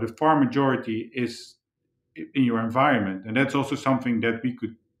genes. So the far majority is in your environment, and that's also something that we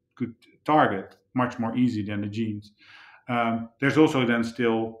could target much more easy than the genes. There's also then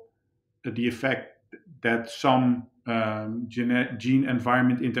still the effect that some gene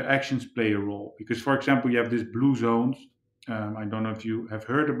environment interactions play a role. Because, for example, you have these blue zones. I don't know if you have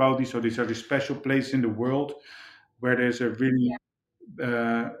heard about these. So these are the special places in the world where there's a really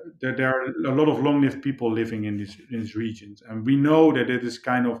there are a lot of long-lived people living in these regions, and we know that it is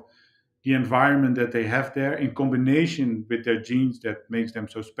kind of the environment that they have there in combination with their genes that makes them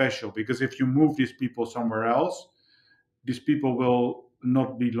so special. Because if you move these people somewhere else, these people will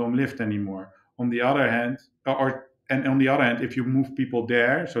not be long-lived anymore. On the other hand, on the other hand, if you move people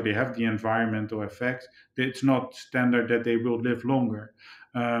there, so they have the environmental effects, it's not standard that they will live longer.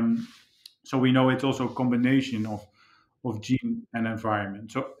 So we know it's also a combination of gene and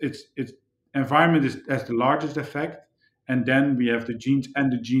environment. So it's environment is has the largest effect, and then we have the genes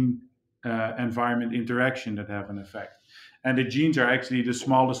and the gene environment interaction that have an effect. And the genes are actually the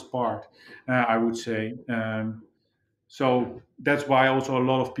smallest part, I would say. So that's why also a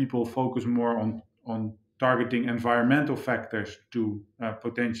lot of people focus more on targeting environmental factors to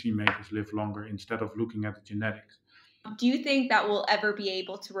potentially make us live longer instead of looking at the genetics. Do you think that we'll ever be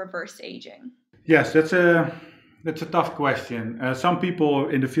able to reverse aging? Yes, that's a tough question. Some people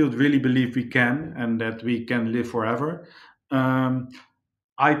in the field really believe we can and that we can live forever. Um,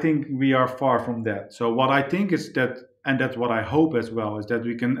 I think we are far from that. So what I think is that, and that's what I hope as well, is that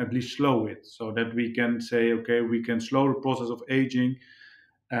we can at least slow it, so that we can say, okay, we can slow the process of aging,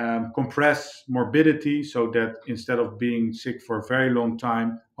 compress morbidity, so that instead of being sick for a very long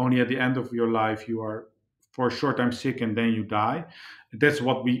time, only at the end of your life you are for a short time sick and then you die. That's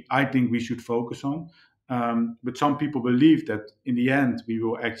what I think we should focus on. But some people believe that in the end we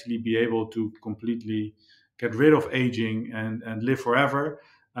will actually be able to completely get rid of aging and live forever.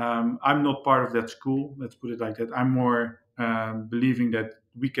 I'm not part of that school. Let's put it like that. I'm more believing that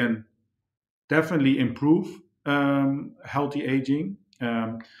we can definitely improve healthy aging.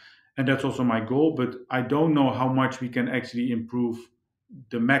 And that's also my goal, but I don't know how much we can actually improve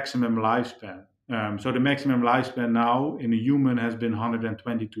the maximum lifespan. So the maximum lifespan now in a human has been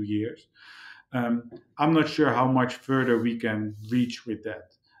 122 years. I'm not sure how much further we can reach with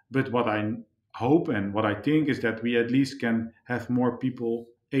that. But what I hope and what I think is that we at least can have more people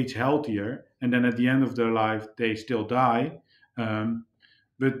age healthier, and then at the end of their life they still die.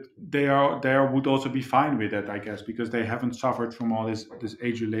 But they would also be fine with that, I guess, because they haven't suffered from all this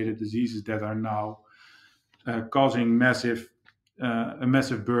age-related diseases that are now causing a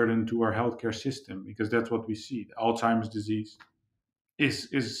massive burden to our healthcare system. Because that's what we see. The Alzheimer's disease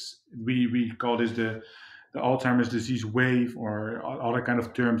is we call this the Alzheimer's disease wave, or other kind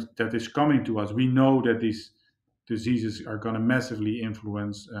of terms that is coming to us. We know that these diseases are going to massively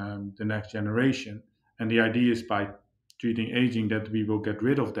influence the next generation, and the idea is by treating aging that we will get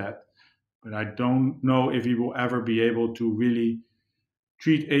rid of that. But I don't know if we will ever be able to really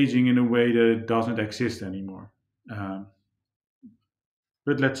treat aging in a way that it doesn't exist anymore. Um,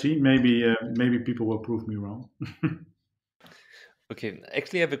 but let's see. Maybe people will prove me wrong. Okay,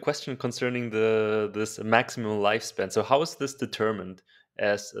 actually, I have a question concerning the this maximum lifespan. So, how is this determined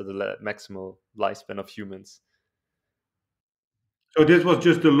as the maximal lifespan of humans? So this was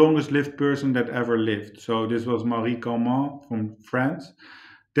just the longest lived person that ever lived. So this was Marie Calment from France.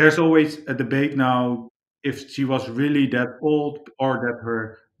 There's always a debate now if she was really that old or that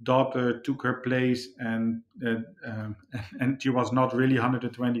her daughter took her place, and she was not really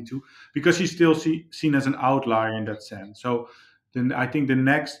 122, because she's still seen as an outlier in that sense. So then I think the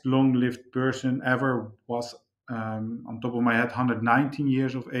next long-lived person ever was, on top of my head, 119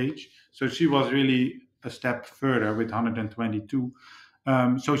 years of age. So she was really a step further with 122.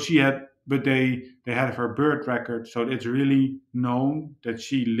 So she had, but they had her birth record, so it's really known that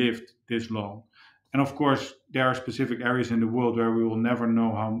she lived this long. And of course, there are specific areas in the world where we will never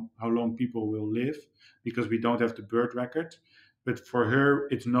know how long people will live, because we don't have the birth record. But for her,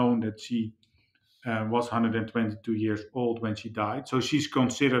 it's known that she was 122 years old when she died. So she's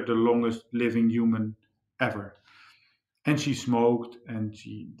considered the longest living human ever. And she smoked and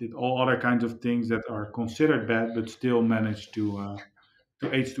she did all other kinds of things that are considered bad, but still managed to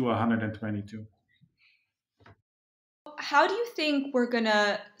age to 122. How do you think we're going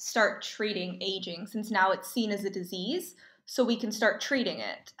to start treating aging, since now it's seen as a disease, so we can start treating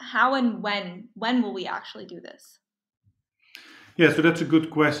it? How and when will we actually do this? Yeah, so that's a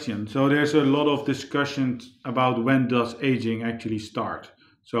good question. So there's a lot of discussions about when does aging actually start.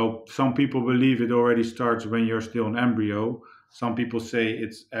 So some people believe it already starts when you're still an embryo. Some people say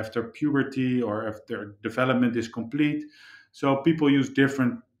it's after puberty or after development is complete. So people use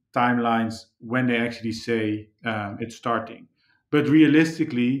different timelines when they actually say it's starting. But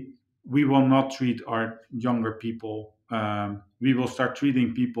realistically, we will not treat our younger people. We will start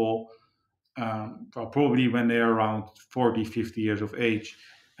treating people well, probably when they are around 40, 50 years of age.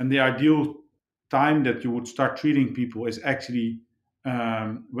 And the ideal time that you would start treating people is actually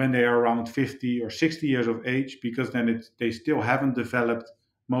when they are around 50 or 60 years of age, because then they still haven't developed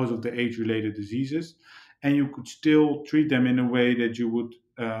most of the age-related diseases, and you could still treat them in a way that you would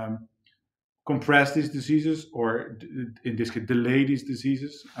compress these diseases, or in this case, delay these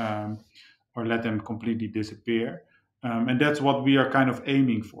diseases, or let them completely disappear. And that's what we are kind of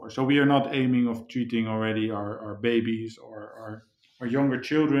aiming for. So we are not aiming of treating already our babies or our younger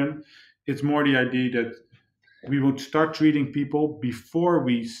children. It's more the idea that we would start treating people before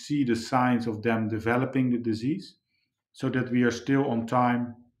we see the signs of them developing the disease, so that we are still on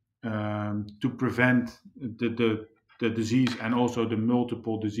time to prevent the disease and also the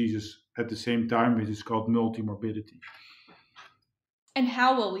multiple diseases at the same time, which is called multimorbidity. And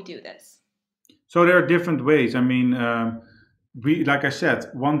how will we do this? So there are different ways. I mean, like I said,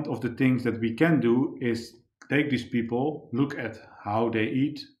 one of the things that we can do is take these people, look at how they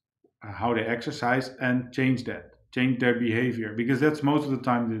eat, how they exercise, and change their behavior, because that's most of the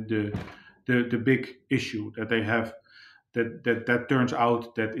time the big issue that they have. That turns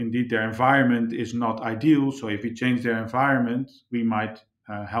out that indeed their environment is not ideal. So if we change their environment, we might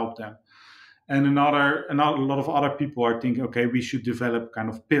help them. And a lot of other people are thinking, okay, we should develop kind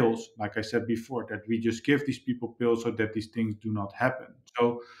of pills, like I said before, that we just give these people pills so that these things do not happen.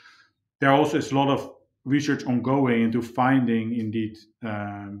 So there also is a lot of research ongoing into finding indeed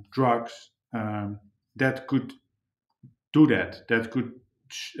drugs that could do that could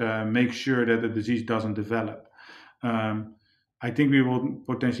make sure that the disease doesn't develop. Um, I think we will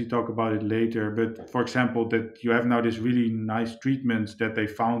potentially talk about it later, but for example, that you have now this really nice treatments that they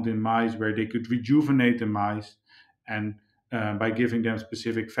found in mice where they could rejuvenate the mice, and by giving them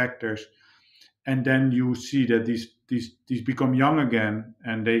specific factors, and then you see that these become young again,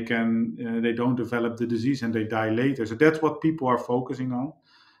 and they don't develop the disease and they die later. So that's what people are focusing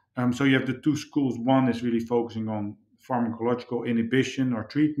on. So you have the two schools. One is really focusing on pharmacological inhibition or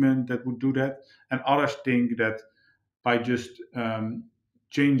treatment that would do that, and others think that by just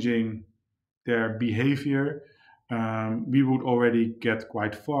changing their behavior, we would already get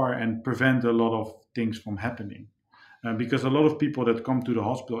quite far and prevent a lot of things from happening. Because a lot of people that come to the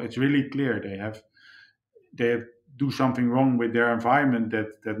hospital, it's really clear they do something wrong with their environment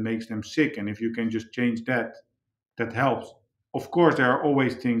that makes them sick, and if you can just change that, that helps. Of course, there are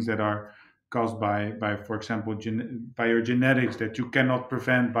always things that are caused by for example, by your genetics that you cannot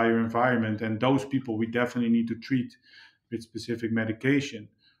prevent by your environment, and those people we definitely need to treat with specific medication.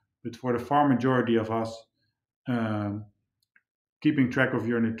 But for the far majority of us, um, keeping track of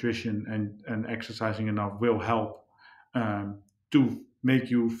your nutrition and exercising enough will help to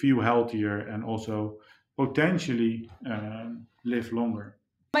make you feel healthier and also potentially live longer.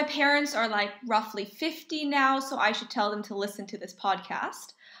 My parents are like roughly 50 now, so I should tell them to listen to this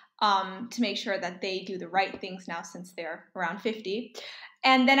podcast to make sure that they do the right things now since they're around 50.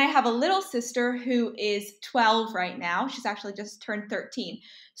 And then I have a little sister who is 12 right now. She's actually just turned 13.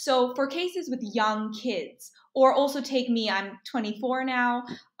 So for cases with young kids, or also take me, I'm 24 now,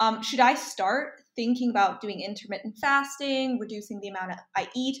 should I start thinking about doing intermittent fasting, reducing the amount I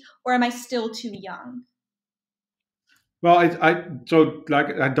eat, or am I still too young? Well, so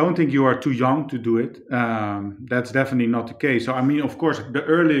like I don't think you are too young to do it. That's definitely not the case. So I mean, of course, the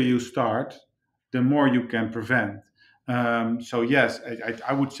earlier you start, the more you can prevent. So yes,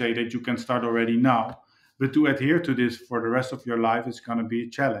 I would say that you can start already now, but to adhere to this for the rest of your life is going to be a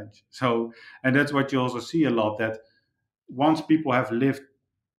challenge. So, and that's what you also see a lot, that once people have lived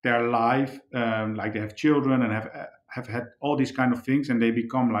their life, like they have children and have had all these kind of things, and they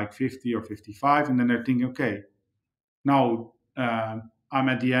become like 50 or 55, and then they're thinking, okay, now I'm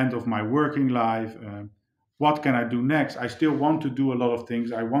at the end of my working life. What can I do next? I still want to do a lot of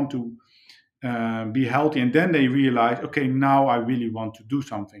things. I want to be healthy. And then they realize, okay, now I really want to do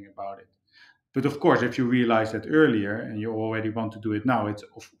something about it. But of course, if you realize that earlier and you already want to do it now, it's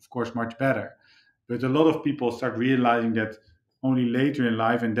of course much better. But a lot of people start realizing that only later in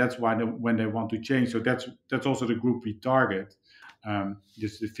life, and that's why when they want to change. So that's also the group we target.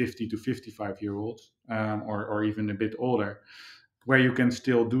 Just the 50 to 55-year-olds, or even a bit older, where you can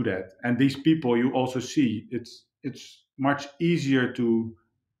still do that. And these people, you also see, it's much easier to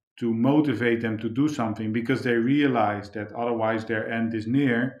motivate them to do something, because they realize that otherwise their end is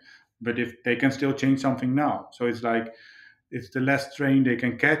near. But if they can still change something now, so it's like it's the less train they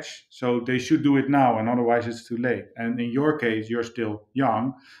can catch, so they should do it now, and otherwise it's too late. And in your case, you're still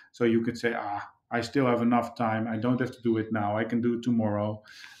young, so you could say, I still have enough time, I don't have to do it now, I can do it tomorrow.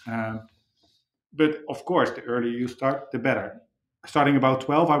 But of course, the earlier you start, the better. Starting about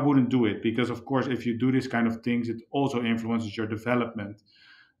 12, I wouldn't do it, because of course, if you do this kind of things, it also influences your development.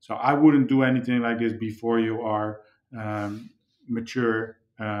 So I wouldn't do anything like this before you are mature,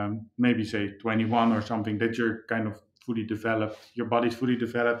 maybe say 21 or something, that you're kind of fully developed, your body's fully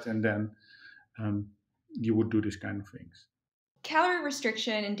developed, and then um, you would do this kind of things. Calorie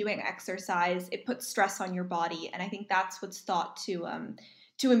restriction and doing exercise, it puts stress on your body, and I think that's what's thought to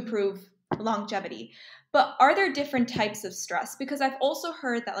improve longevity. But are there different types of stress? Because I've also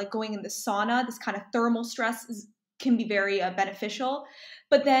heard that like going in the sauna, this kind of thermal stress can be very beneficial.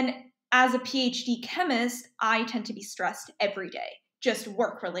 But then as a PhD chemist, I tend to be stressed every day, just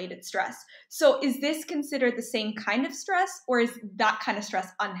work related stress. So is this considered the same kind of stress, or is that kind of stress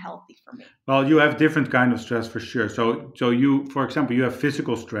unhealthy for me? Well, you have different kind of stress for sure. So you, for example, you have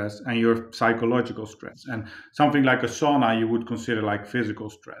physical stress and you have psychological stress, and something like a sauna you would consider like physical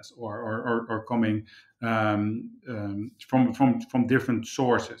stress, or coming from different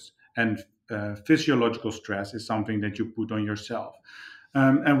sources. And physiological stress is something that you put on yourself.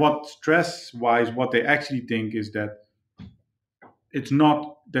 And what stress wise, what they actually think is that it's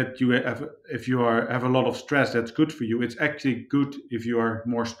not that you have, if you have a lot of stress, that's good for you. It's actually good if you are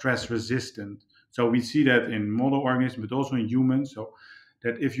more stress resistant. So we see that in model organisms, but also in humans. So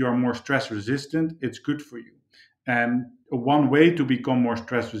that if you are more stress resistant, it's good for you. And one way to become more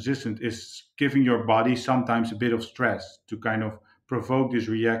stress resistant is giving your body sometimes a bit of stress to kind of provoke this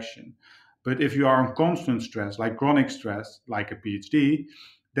reaction. But if you are on constant stress, like chronic stress, like a PhD,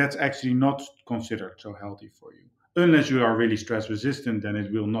 that's actually not considered so healthy for you, unless you are really stress resistant, then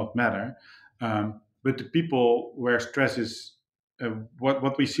it will not matter. But the people where stress is,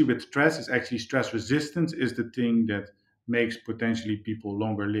 what we see with stress is actually stress resistance is the thing that makes potentially people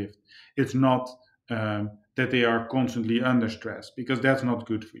longer lived. It's not that they are constantly under stress, because that's not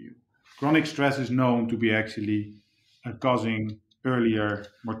good for you. Chronic stress is known to be actually causing earlier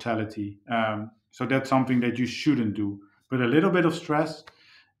mortality. So that's something that you shouldn't do. But a little bit of stress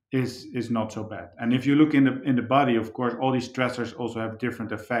is not so bad. And if you look in the body, of course, all these stressors also have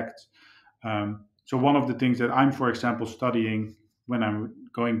different effects. So one of the things that I'm, for example, studying when I'm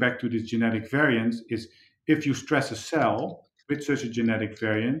going back to this genetic variants is, if you stress a cell with such a genetic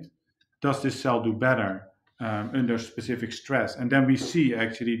variant, does this cell do better under specific stress? And then we see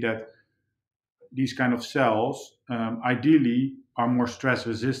actually that these kind of cells ideally are more stress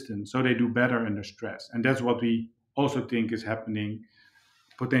resistant, so they do better under stress. And that's what we also think is happening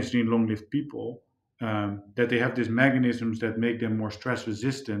potentially in long-lived people, that they have these mechanisms that make them more stress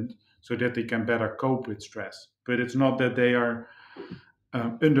resistant, so that they can better cope with stress. But it's not that they are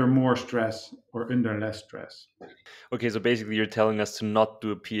under more stress or under less stress. Okay, so basically you're telling us to not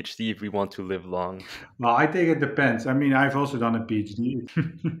do a PhD if we want to live long. Well, I think it depends. I mean, I've also done a PhD.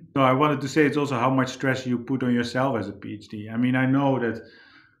 So I wanted to say it's also how much stress you put on yourself as a PhD. I mean, I know that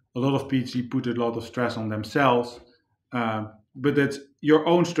a lot of PhD put a lot of stress on themselves, but that's your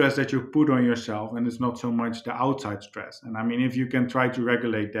own stress that you put on yourself, and it's not so much the outside stress. And I mean, if you can try to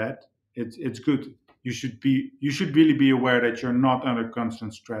regulate that, it's good. You should really be aware that you're not under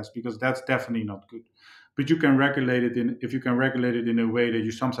constant stress, because that's definitely not good. But you can regulate it in if you can regulate it in a way that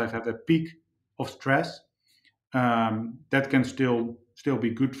you sometimes have a peak of stress, that can still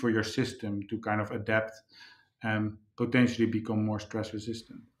be good for your system to kind of adapt and potentially become more stress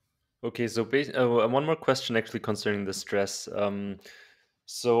resistant. Okay, so one more question actually concerning the stress.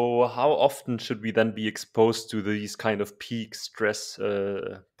 So how often should we then be exposed to these kind of peak stress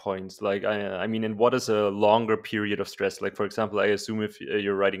points? Like, I mean, and what is a longer period of stress? Like, for example, I assume if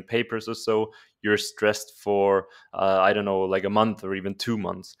you're writing papers or so, you're stressed for, I don't know, like a month or even 2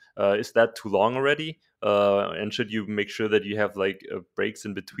 months. Is that too long already? And should you make sure that you have like breaks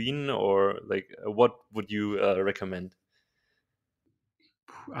in between, or like what would you recommend?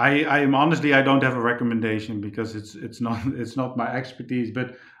 I am honestly, I don't have a recommendation, because it's not it's not my expertise.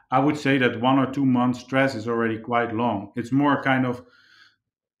 But I would say that 1 or 2 months stress is already quite long. It's more kind of,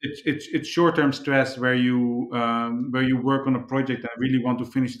 it's short term stress where you work on a project and really want to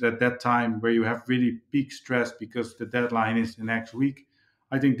finish it at that time, where you have really peak stress because the deadline is the next week.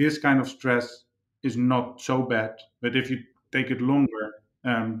 I think this kind of stress is not so bad. But if you take it longer,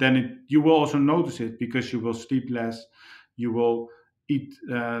 then you will also notice it, because you will sleep less, you will eat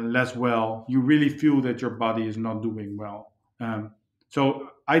less well. You really feel that your body is not doing well.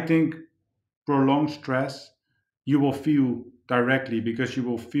 So I think prolonged stress, you will feel directly, because you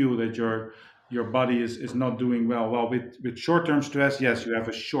will feel that your body is not doing well. Well, with short term stress, yes, you have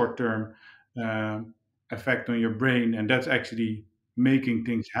a short term effect on your brain, and that's actually making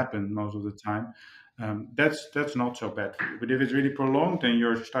things happen most of the time. That's not so bad for you. But if it's really prolonged and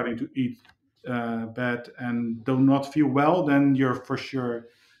you're starting to eat bad and do not feel well, then you're for sure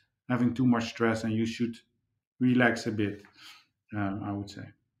having too much stress, and you should relax a bit. I would say.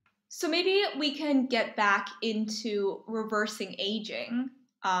 So maybe we can get back into reversing aging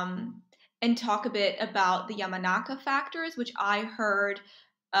and talk a bit about the Yamanaka factors, which I heard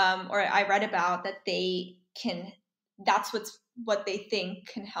or I read about that that's what they think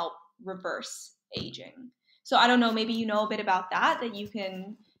can help reverse aging. So I don't know, maybe you know a bit about that you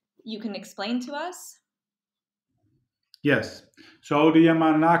can explain to us. Yes. So the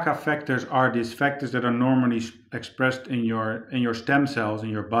Yamanaka factors are these factors that are normally expressed in your stem cells in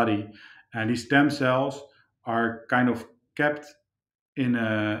your body, and these stem cells are kind of kept in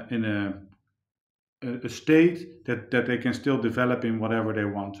a state that they can still develop in whatever they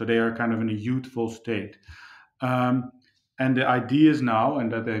want. So they are kind of in a youthful state. Um, and the idea is now,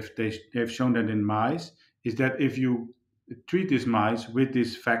 and that they've shown that in mice, is that if you treat these mice with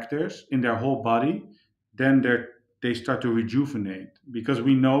these factors in their whole body, then they start to rejuvenate. Because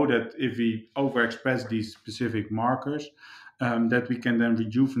we know that if we overexpress these specific markers, that we can then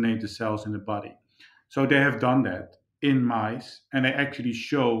rejuvenate the cells in the body. So they have done that in mice, and they actually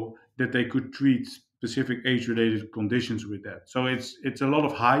show that they could treat specific age-related conditions with that. So it's a lot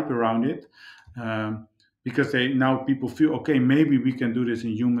of hype around it. Because now people feel, okay, maybe we can do this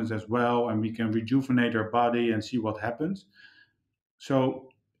in humans as well, and we can rejuvenate our body and see what happens. So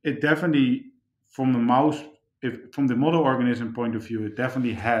it definitely, from the mouse, if from the model organism point of view, it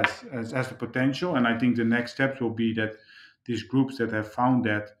definitely has the potential. And I think the next steps will be that these groups that have found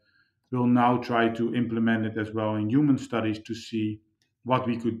that will now try to implement it as well in human studies to see what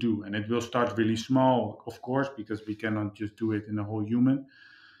we could do. And it will start really small, of course, because we cannot just do it in a whole human.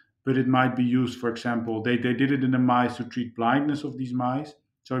 But it might be used, for example, they did it in the mice to treat blindness of these mice.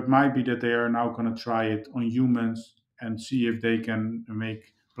 So it might be that they are now going to try it on humans and see if they can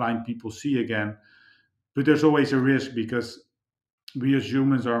make blind people see again. But there's always a risk because we as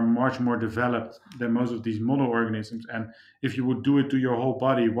humans are much more developed than most of these model organisms. And if you would do it to your whole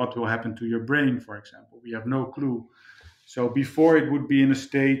body, what will happen to your brain, for example? We have no clue. So before it would be in a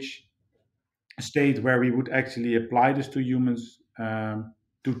state where we would actually apply this to humans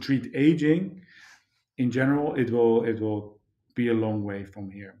to treat aging, in general, it will be a long way from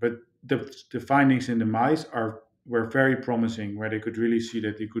here. But the findings in the mice were very promising, where they could really see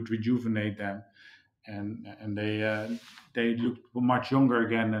that they could rejuvenate them, and they looked much younger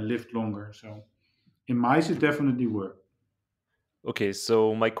again and lived longer. So in mice, it definitely worked. Okay,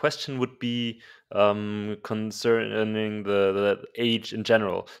 so my question would be concerning the age in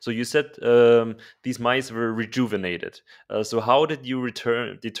general. So you said these mice were rejuvenated. So how did you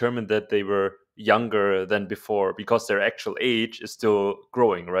determine that they were younger than before? Because their actual age is still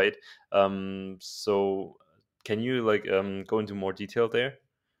growing, right? So can you go into more detail there?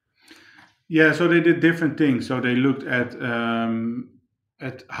 Yeah, so they did different things. So they looked at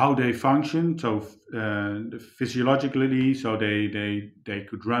how they function. So physiologically, so they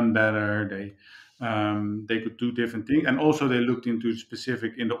could run better. They could do different things, and also they looked into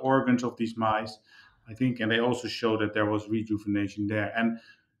specific in the organs of these mice, I think, and they also showed that there was rejuvenation there. And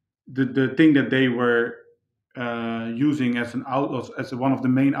the thing that they were using as one of the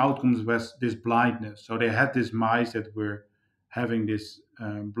main outcomes was this blindness. So they had these mice that were having this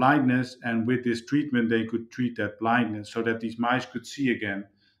blindness, and with this treatment, they could treat that blindness so that these mice could see again.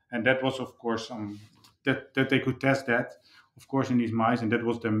 And that was, of course, that they could test that, of course, in these mice, and that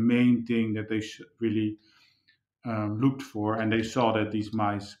was the main thing that they really looked for, and they saw that these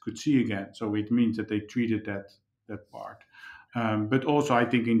mice could see again. So it means that they treated that part. But also, I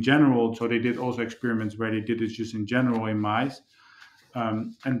think in general, so they did also experiments where they did it just in general in mice,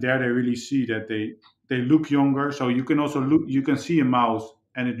 and there they really see that they look younger. So you can see a mouse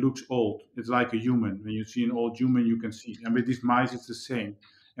and it looks old. It's like a human. When you see an old human, you can see. And with these mice, it's the same.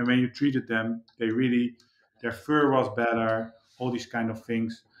 And when you treated them, their fur was better. All these kind of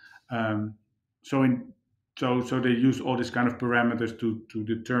things. Um, so in so they use all these kind of parameters to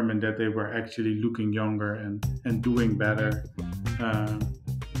determine that they were actually looking younger and doing better uh,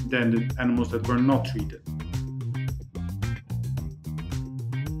 than the animals that were not treated.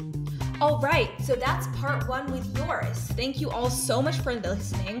 All right, so that's part 1 with Joris. Thank you all so much for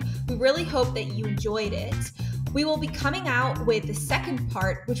listening. We really hope that you enjoyed it. We will be coming out with the second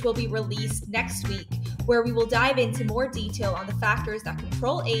part, which will be released next week, where we will dive into more detail on the factors that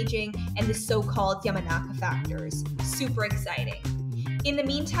control aging and the so-called Yamanaka factors. Super exciting. In the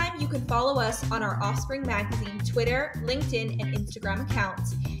meantime, you can follow us on our Offspring Magazine Twitter, LinkedIn, and Instagram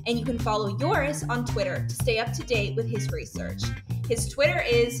accounts, and you can follow Joris on Twitter to stay up to date with his research. His Twitter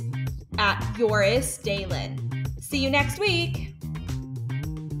is @Joris Deelen. See you next week.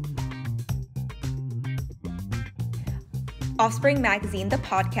 Offspring Magazine, the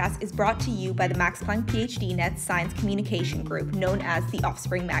podcast, is brought to you by the Max Planck PhD Net Science Communication Group, known as the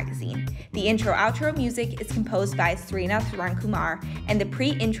Offspring Magazine. The intro-outro music is composed by Srinath Rankumar, and the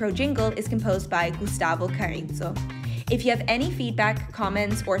pre-intro jingle is composed by Gustavo Carrizo. If you have any feedback,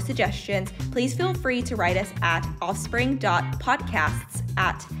 comments, or suggestions, please feel free to write us at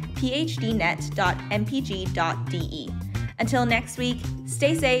offspring.podcasts@phdnet.mpg.de. Until next week,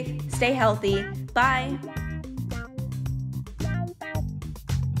 stay safe, stay healthy, bye!